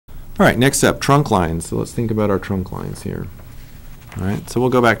All right, next up, trunk lines. So let's think about our trunk lines here. All right, so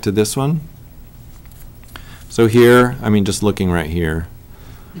we'll go back to this one. So here, I mean, just looking right here,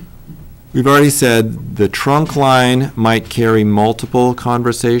 we've already said the trunk line might carry multiple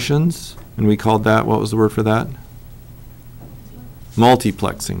conversations, and we called that, what was the word for that?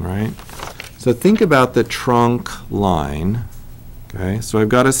 Multiplexing, right? So think about the trunk line. Okay, so I've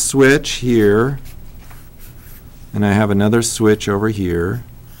got a switch here, and I have another switch over here.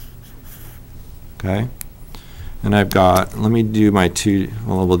 Okay, and I've got, let me do my two,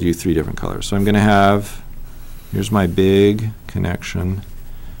 well, we'll do 3 different colors. So I'm going to have, here's my big connection,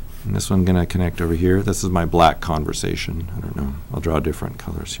 and this one I'm going to connect over here. This is my black conversation. I don't know, I'll draw different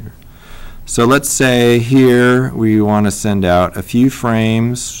colors here. So let's say here we want to send out a few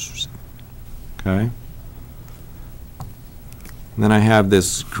frames, okay? And then I have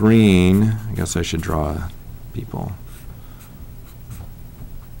this green, I guess I should draw people.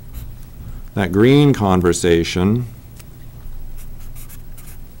 That green conversation,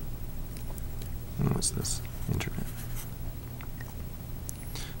 what's this? Internet.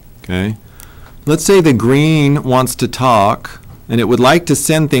 Okay. Let's say the green wants to talk, and it would like to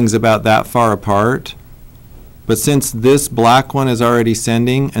send things about that far apart, but since this black one is already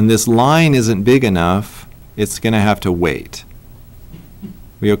sending, and this line isn't big enough, it's going to have to wait.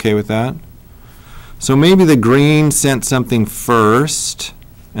 We okay with that? So maybe the green sent something first,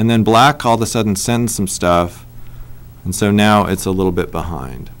 and then black all of a sudden sends some stuff, and so now it's a little bit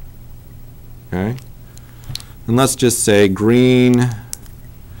behind. Okay? And let's just say green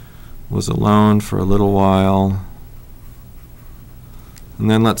was alone for a little while.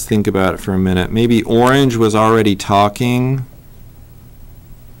 And then let's think about it for a minute. Maybe orange was already talking.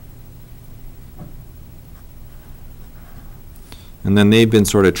 And then they've been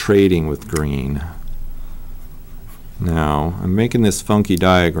sort of trading with green. Now, I'm making this funky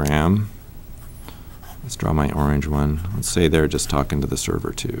diagram. Let's draw my orange one. Let's say they're just talking to the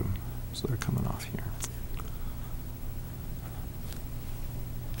server too. So they're coming off here.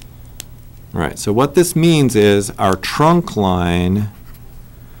 All right, so what this means is our trunk line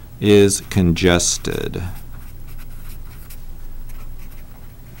is congested.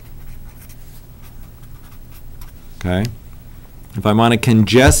 Okay? If I'm on a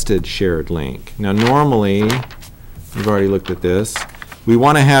congested shared link. Now normally, we've already looked at this, we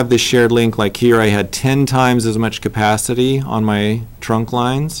want to have this shared link like here I had 10 times as much capacity on my trunk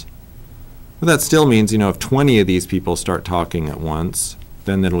lines. But that still means, you know, if 20 of these people start talking at once,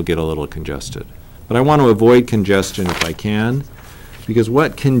 then it'll get a little congested. But I want to avoid congestion if I can, because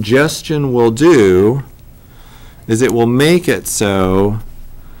what congestion will do is it will make it so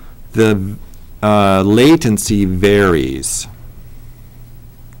the latency varies.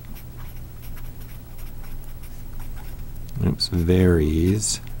 Oops,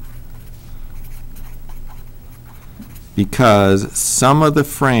 varies. Because some of the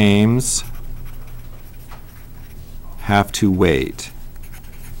frames have to wait.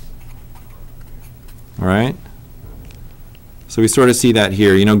 All right? So we sort of see that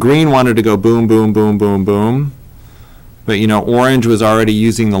here. You know, green wanted to go boom, boom, boom, boom, boom. But, you know, orange was already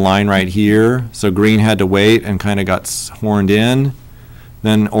using the line right here. So green had to wait and kind of got horned in.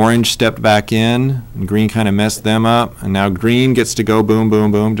 Then orange stepped back in, and green kind of messed them up. And now green gets to go boom,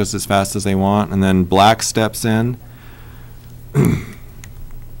 boom, boom just as fast as they want. And then black steps in.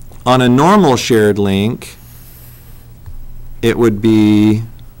 On a normal shared link, it would be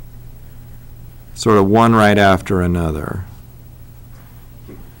sort of one right after another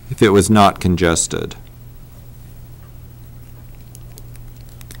if it was not congested.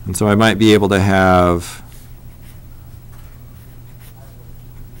 And so I might be able to have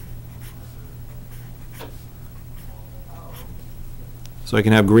so I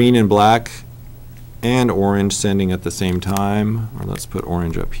can have green and black and orange sending at the same time, or let's put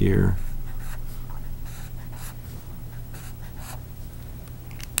orange up here.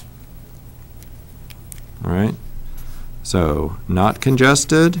 All right, so not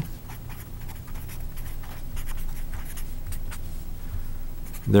congested.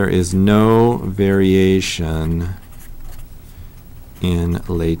 There is no variation in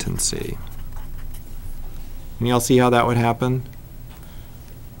latency. Can you all see how that would happen?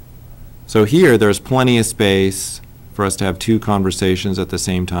 So here, there's plenty of space for us to have 2 conversations at the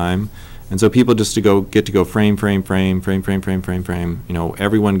same time. And so people just get to go frame, frame, frame, frame, frame, frame, frame, frame. You know,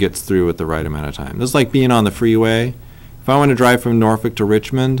 everyone gets through at the right amount of time. This is like being on the freeway. If I want to drive from Norfolk to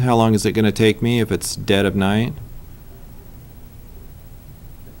Richmond, how long is it going to take me if it's dead of night?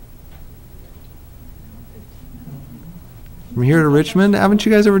 From here to Richmond? Haven't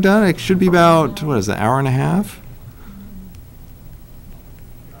you guys ever done it? It should be about, what is it, an hour and a half?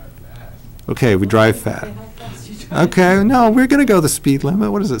 Okay, we drive fast. Okay, no, we're going to go the speed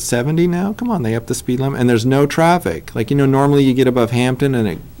limit. What is it, 70 now? Come on, they up the speed limit. And there's no traffic. Like, normally you get above Hampton and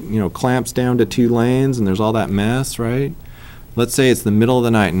it, clamps down to 2 lanes and there's all that mess, right? Let's say it's the middle of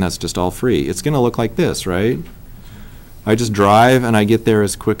the night and that's just all free. It's going to look like this, right? I just drive and I get there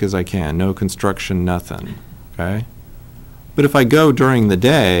as quick as I can. No construction, nothing, okay? But if I go during the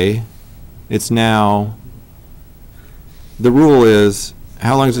day, it's now, the rule is,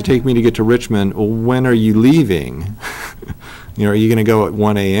 how long does it take me to get to Richmond? Well, when are you leaving? Are you going to go at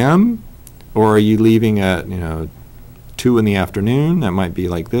 1 a.m.? Or are you leaving at, 2 in the afternoon? That might be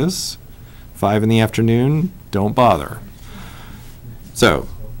like this. 5 in the afternoon, don't bother. So,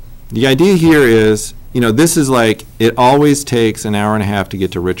 the idea here is, this is like, it always takes an hour and a half to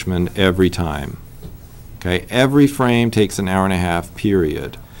get to Richmond every time. Okay, every frame takes an hour and a half,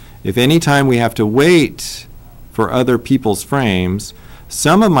 period. If any time we have to wait for other people's frames,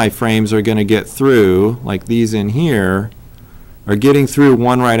 some of my frames are going to get through, like these in here, are getting through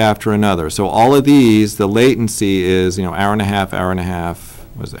one right after another. So all of these, the latency is, hour and a half,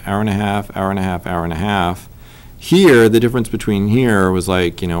 what is it, hour and a half, hour and a half, hour and a half. Here, the difference between here was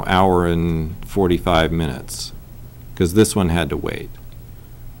like, hour and 45 minutes, because this one had to wait.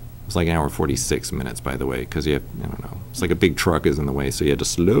 It's like an hour 46 minutes, by the way, because you have, I don't know, it's like a big truck is in the way, so you had to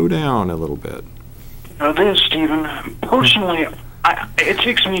slow down a little bit. This, Stephen, personally, it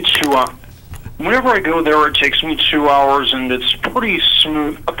takes me whenever I go there, it takes me 2 hours, and it's a pretty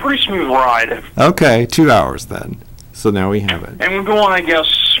smooth ride. Okay, 2 hours then. So now we have it. And we go on, I guess,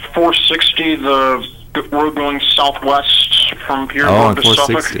 460, the road going southwest from here to 460.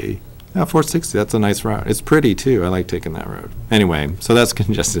 Suffolk. Yeah, 460, that's a nice route. It's pretty, too. I like taking that road. Anyway, so that's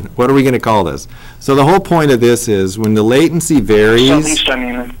congested. What are we going to call this? So the whole point of this is when the latency varies... Southeast, I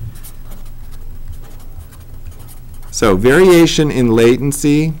mean. So variation in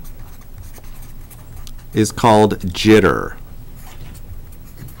latency is called jitter.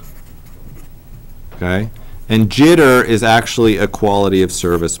 Okay? And jitter is actually a quality of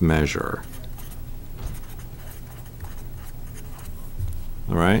service measure.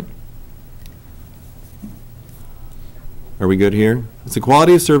 All right? Are we good here? It's a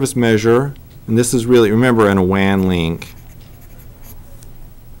quality of service measure, and this is really, remember, in a WAN link,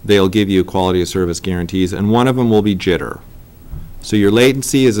 they'll give you quality of service guarantees, and one of them will be jitter. So your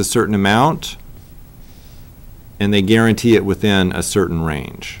latency is a certain amount, and they guarantee it within a certain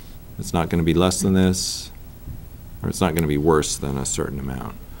range. It's not going to be less than this, or it's not going to be worse than a certain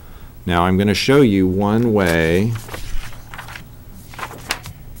amount. Now I'm going to show you one way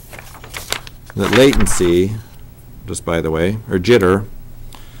that latency, just by the way, or jitter,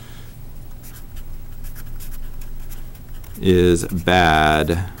 is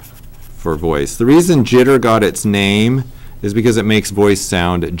bad for voice. The reason jitter got its name is because it makes voice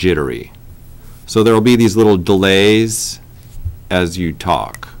sound jittery. So there will be these little delays as you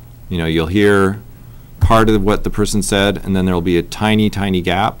talk. You'll hear part of what the person said, and then there will be a tiny, tiny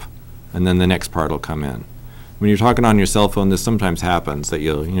gap, and then the next part will come in. When you're talking on your cell phone, this sometimes happens, that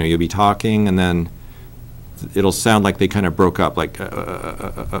you'll be talking, and then it'll sound like they kind of broke up, like,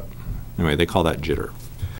 anyway, they call that jitter.